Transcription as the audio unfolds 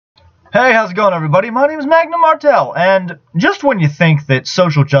Hey, how's it going, everybody? My name is Magnum Martel, and just when you think that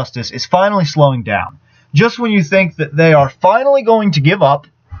social justice is finally slowing down, just when you think that they are finally going to give up,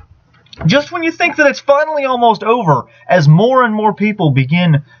 just when you think that it's finally almost over, as more and more people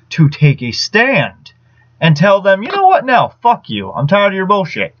begin to take a stand and tell them, you know what, now, fuck you, I'm tired of your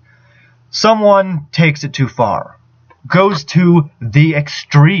bullshit, someone takes it too far, goes to the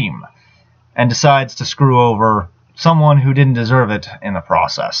extreme, and decides to screw over someone who didn't deserve it in the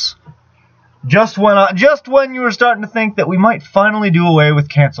process. Just when you were starting to think that we might finally do away with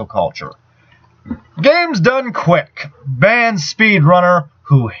cancel culture. Games done quick. Bans speedrunner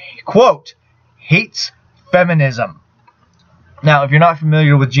who, quote, hates feminism. Now, if you're not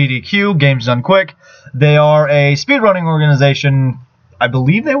familiar with GDQ, Games Done Quick, they are a speedrunning organization. I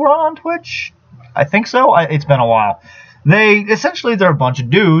believe they were on Twitch. I think so. It's been a while. They're a bunch of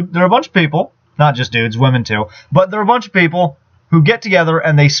dudes. They're a bunch of people. Not just dudes, women too. But they're a bunch of people who get together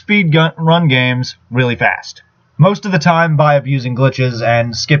and they run games really fast. Most of the time by abusing glitches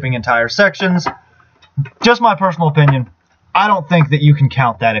and skipping entire sections. Just my personal opinion, I don't think that you can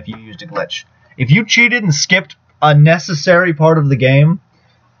count that if you used a glitch. If you cheated and skipped a necessary part of the game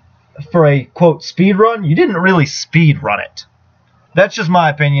for a, quote, speed run, you didn't really speed run it. That's just my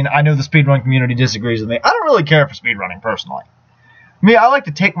opinion. I know the speedrun community disagrees with me. I don't really care for speedrunning personally. I like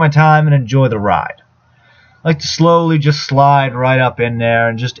to take my time and enjoy the ride. I like to slowly just slide right up in there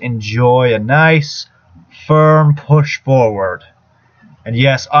and just enjoy a nice, firm push forward. And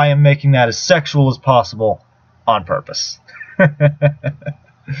yes, I am making that as sexual as possible on purpose.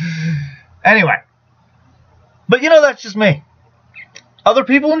 Anyway. But that's just me. Other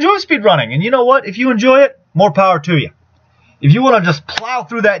people enjoy speedrunning. And you know what? If you enjoy it, more power to you. If you want to just plow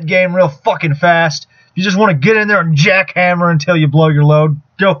through that game real fucking fast, if you just want to get in there and jackhammer until you blow your load,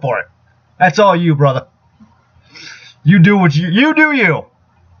 go for it. That's all you, brother. You do what you do you.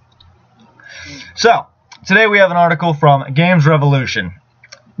 So, today we have an article from Games Revolution.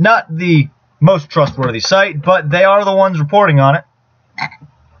 Not the most trustworthy site, but they are the ones reporting on it.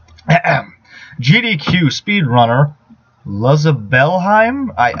 GDQ speedrunner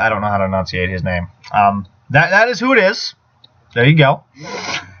Luzabelheim, I don't know how to enunciate his name. That is who it is. There you go.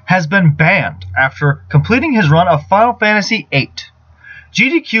 Has been banned after completing his run of Final Fantasy VIII.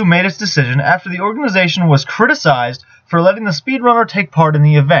 GDQ made its decision after the organization was criticized for letting the speedrunner take part in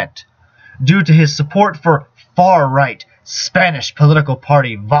the event, due to his support for far-right Spanish political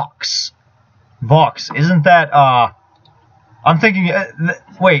party Vox. Vox, isn't that, I'm thinking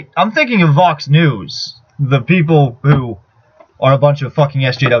of Vox News, the people who are a bunch of fucking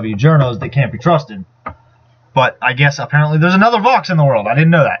SJW journos that can't be trusted. But I guess apparently there's another Vox in the world. I didn't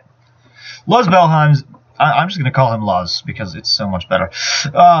know that. Luz Belheim's, I'm just going to call him Luz because it's so much better.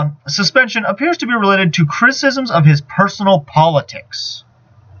 Suspension appears to be related to criticisms of his personal politics.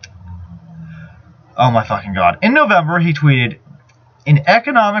 Oh my fucking god. In November, he tweeted, "In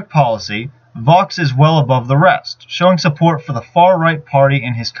economic policy, Vox is well above the rest, showing support for the far-right party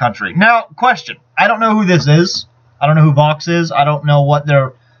in his country." Now, question. I don't know who this is. I don't know who Vox is. I don't know what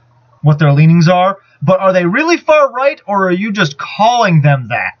their leanings are. But are they really far-right, or are you just calling them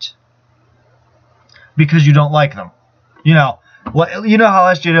that because you don't like them? You know how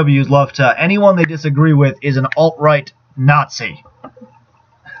SJWs love to, anyone they disagree with is an alt-right Nazi.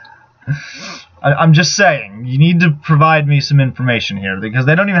 I'm just saying, you need to provide me some information here, because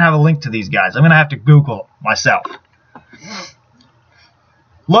they don't even have a link to these guys. I'm going to have to Google it myself.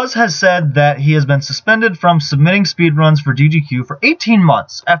 Luz has said that he has been suspended from submitting speedruns for GDQ for 18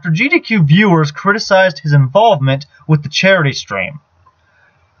 months after GDQ viewers criticized his involvement with the charity stream.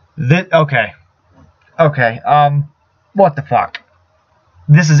 Okay, what the fuck?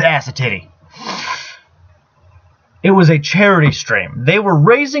 This is ass-a-titty. It was a charity stream. They were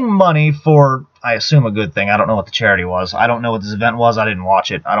raising money for, I assume, a good thing. I don't know what the charity was. I don't know what this event was. I didn't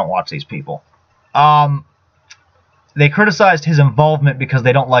watch it. I don't watch these people. They criticized his involvement because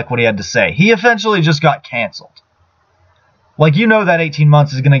they don't like what he had to say. He eventually just got canceled. Like, that 18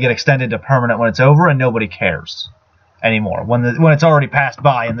 months is going to get extended to permanent when it's over, and nobody cares anymore when it's already passed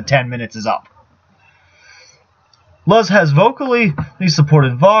by and the 10 minutes is up. Luz has vocally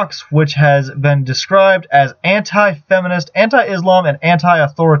supported Vox, which has been described as anti-feminist, anti-Islam, and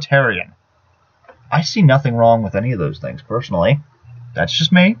anti-authoritarian. I see nothing wrong with any of those things, personally. That's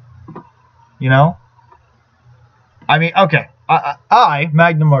just me. Okay, I,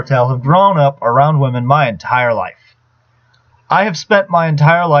 Magnum Martel, have grown up around women my entire life. I have spent my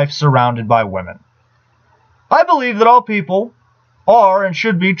entire life surrounded by women. I believe that all people are and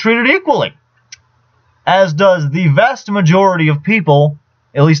should be treated equally, as does the vast majority of people,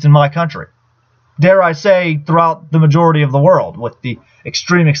 at least in my country. dare I say, throughout the majority of the world, with the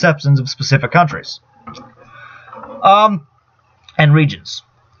extreme exceptions of specific countries and regions.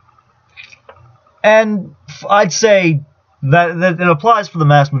 And I'd say that it applies for the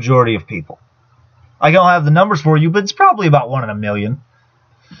mass majority of people. I don't have the numbers for you, but it's probably about 1 in a million.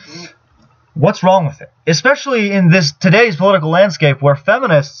 What's wrong with it? Especially in today's political landscape where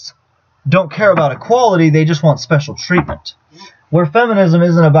feminists don't care about equality, they just want special treatment. Where feminism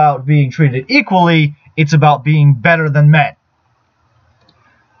isn't about being treated equally, it's about being better than men.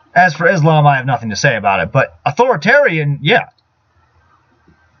 As for Islam, I have nothing to say about it, but authoritarian, yeah.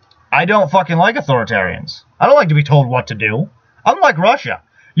 I don't fucking like authoritarians. I don't like to be told what to do. I'm like Russia.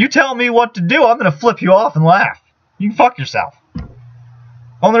 You tell me what to do, I'm going to flip you off and laugh. You can fuck yourself.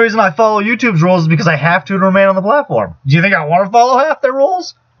 Only reason I follow YouTube's rules is because I have to remain on the platform. Do you think I want to follow half their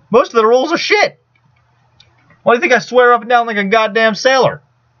rules? Most of their rules are shit. Why do you think I swear up and down like a goddamn sailor?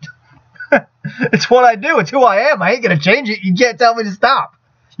 It's what I do. It's who I am. I ain't going to change it. You can't tell me to stop.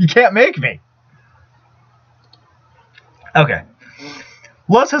 You can't make me. Okay.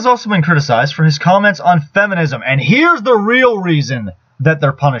 Lutz has also been criticized for his comments on feminism, and here's the real reason that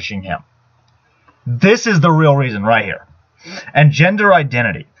they're punishing him. This is the real reason right here. And gender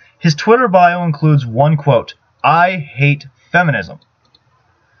identity. His Twitter bio includes one quote, "I hate feminism."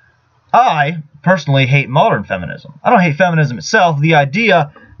 I personally hate modern feminism. I don't hate feminism itself. The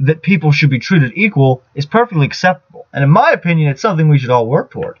idea that people should be treated equal is perfectly acceptable, and in my opinion, it's something we should all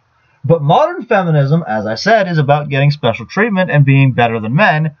work toward. But modern feminism, as I said, is about getting special treatment and being better than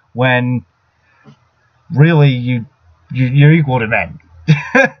men when really you're equal to men.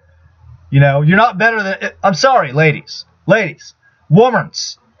 You know, you're not better than... I'm sorry, ladies,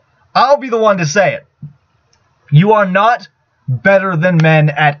 womans. I'll be the one to say it. You are not better than men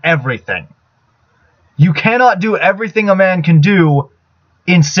at everything. You cannot do everything a man can do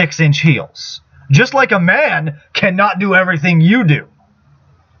in 6-inch heels. Just like a man cannot do everything you do.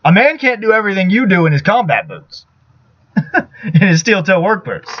 A man can't do everything you do in his combat boots. In his steel-toe work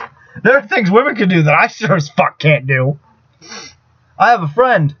boots. There are things women can do that I sure as fuck can't do. I have a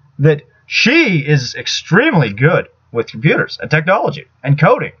friend that she is extremely good with computers and technology and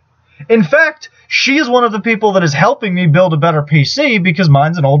coding. In fact, she is one of the people that is helping me build a better PC because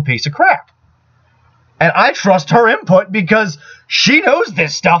mine's an old piece of crap. And I trust her input because she knows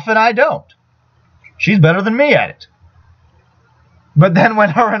this stuff and I don't. She's better than me at it. But then when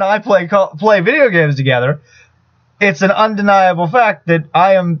her and I play video games together, it's an undeniable fact that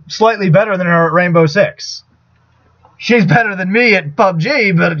I am slightly better than her at Rainbow Six. She's better than me at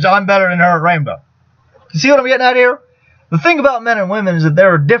PUBG, but I'm better than her at Rainbow. You see what I'm getting at here? The thing about men and women is that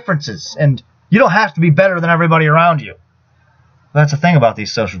there are differences, and you don't have to be better than everybody around you. That's the thing about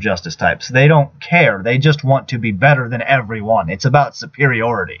these social justice types. They don't care. They just want to be better than everyone. It's about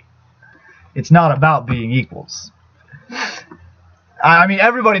superiority. It's not about being equals. I mean,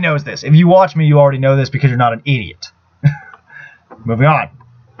 everybody knows this. If you watch me, you already know this because you're not an idiot. Moving on.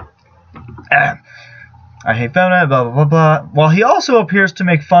 I hate feminine, blah, blah, blah, blah. While he also appears to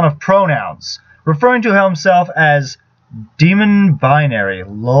make fun of pronouns, referring to himself as demon binary,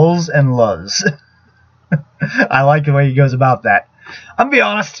 lulz and luz. I like the way he goes about that. I'm gonna be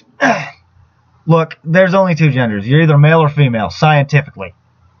honest. Look, there's only 2 genders. You're either male or female, scientifically.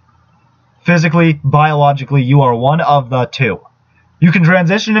 Physically, biologically, you are one of the 2. You can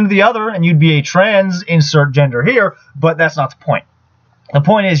transition into the other, and you'd be a trans, insert gender here, but that's not the point. The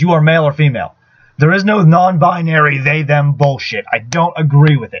point is you are male or female. There is no non-binary they-them bullshit. I don't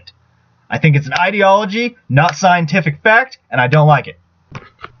agree with it. I think it's an ideology, not scientific fact, and I don't like it.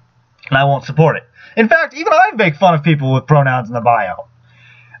 And I won't support it. In fact, even I make fun of people with pronouns in the bio.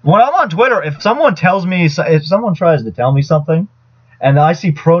 When I'm on Twitter, if someone tries to tell me something, and I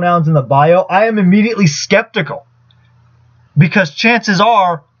see pronouns in the bio, I am immediately skeptical. Because chances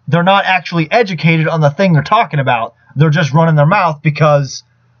are, they're not actually educated on the thing they're talking about. They're just running their mouth because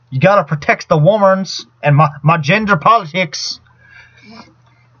you gotta protect the womans and my gender politics.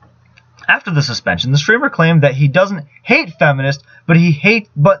 After the suspension, the streamer claimed that he doesn't hate feminists,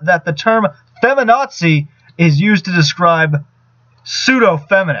 but that the term feminazi is used to describe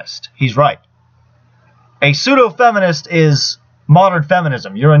pseudo-feminist. He's right. A pseudo-feminist is modern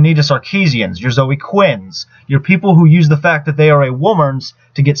feminism. Your Anita Sarkeesians, your Zoe Quinns, your people who use the fact that they are a woman's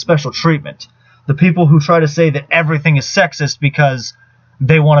to get special treatment. The people who try to say that everything is sexist because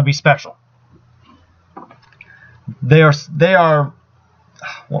they want to be special. They are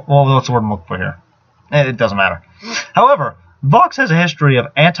well, what's the word I'm looking for here? It doesn't matter. However, Vox has a history of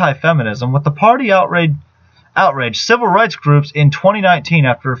anti-feminism, with the party outraged civil rights groups in 2019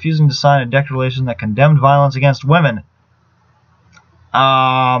 after refusing to sign a declaration that condemned violence against women.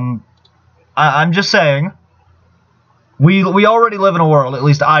 I'm just saying, we already live in a world, at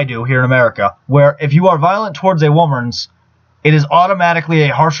least I do here in America, where if you are violent towards a woman, it is automatically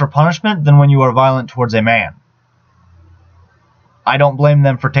a harsher punishment than when you are violent towards a man. I don't blame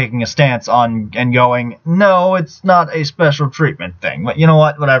them for taking a stance on and going, no, it's not a special treatment thing. But you know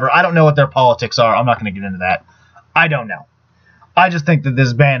what? Whatever. I don't know what their politics are. I'm not going to get into that. I don't know. I just think that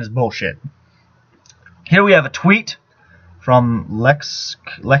this ban is bullshit. Here we have a tweet from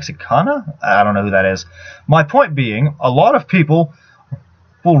Lexicana? I don't know who that is. My point being, a lot of people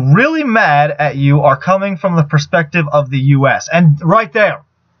really mad at you are coming from the perspective of the U.S. And right there,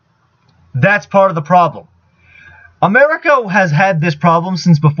 that's part of the problem. America has had this problem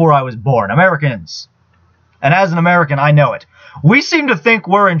since before I was born. Americans. And as an American, I know it. We seem to think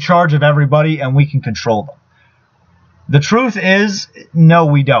we're in charge of everybody and we can control them. The truth is, no,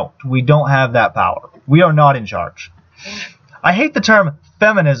 we don't. We don't have that power. We are not in charge. I hate the term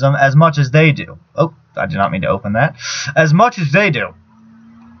feminism as much as they do. Oh, I did not mean to open that. As much as they do.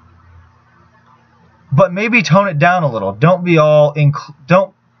 But maybe tone it down a little. Don't be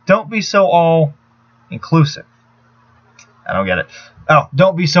so all inclusive. I don't get it. Oh,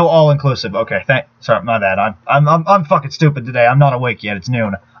 don't be so all inclusive. Okay, sorry, my bad. I'm fucking stupid today. I'm not awake yet. It's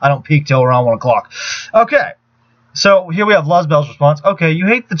noon. I don't peak till around 1 o'clock. Okay. So here we have Luzbel's response. Okay, you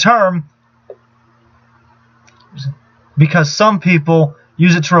hate the term because some people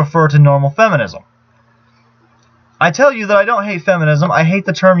use it to refer to normal feminism. I tell you that I don't hate feminism. I hate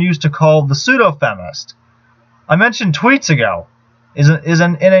the term used to call the pseudo-feminist. I mentioned tweets ago.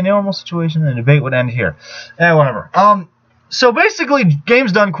 In a normal situation, the debate would end here. Whatever. So basically,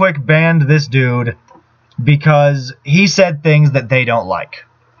 Games Done Quick banned this dude because he said things that they don't like.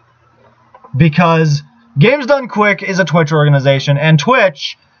 Because Games Done Quick is a Twitch organization, and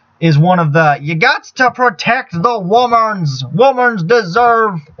Twitch is one of the, you got to protect the womans. Womans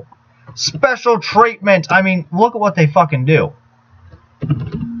deserve special treatment. I mean, look at what they fucking do.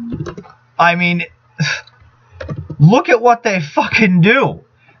 I mean, look at what they fucking do.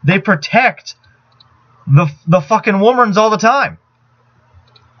 They protect the fucking womans all the time.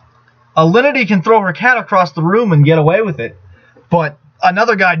 Alinity can throw her cat across the room and get away with it, but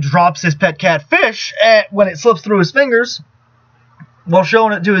another guy drops his pet cat fish when it slips through his fingers while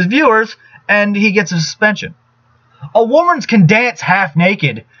showing it to his viewers, and he gets a suspension. A woman can dance half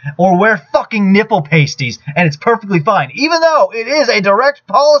naked or wear fucking nipple pasties, and it's perfectly fine, even though it is a direct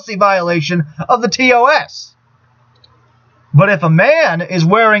policy violation of the TOS. But if a man is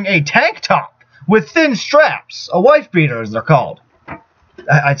wearing a tank top with thin straps, a wife beater as they're called,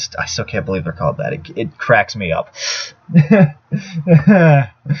 I still can't believe they're called that. It cracks me up.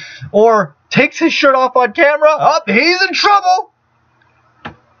 Or takes his shirt off on camera, he's in trouble.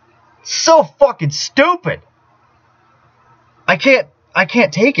 So fucking stupid. I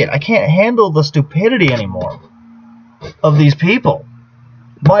can't take it. I can't handle the stupidity anymore of these people.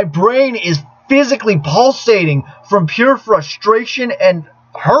 My brain is physically pulsating from pure frustration and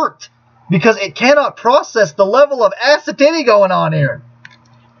hurt because it cannot process the level of acidity going on here.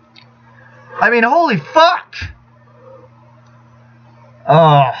 I mean, holy fuck.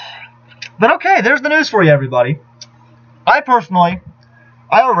 But okay, there's the news for you, everybody. I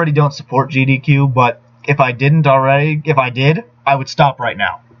already don't support GDQ, but if I did, I would stop right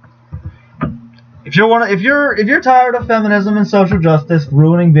now. If you're tired of feminism and social justice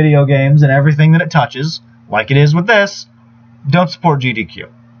ruining video games and everything that it touches, like it is with this, don't support GDQ.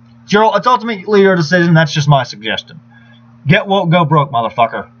 It's ultimately your decision. That's just my suggestion. Get woke, go broke,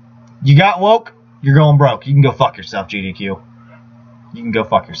 motherfucker. You got woke, you're going broke. You can go fuck yourself, GDQ. You can go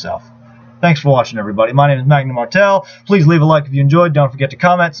fuck yourself. Thanks for watching, everybody. My name is Magnum Martell. Please leave a like if you enjoyed. Don't forget to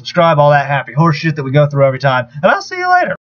comment, subscribe, all that happy horse shit that we go through every time. And I'll see you later.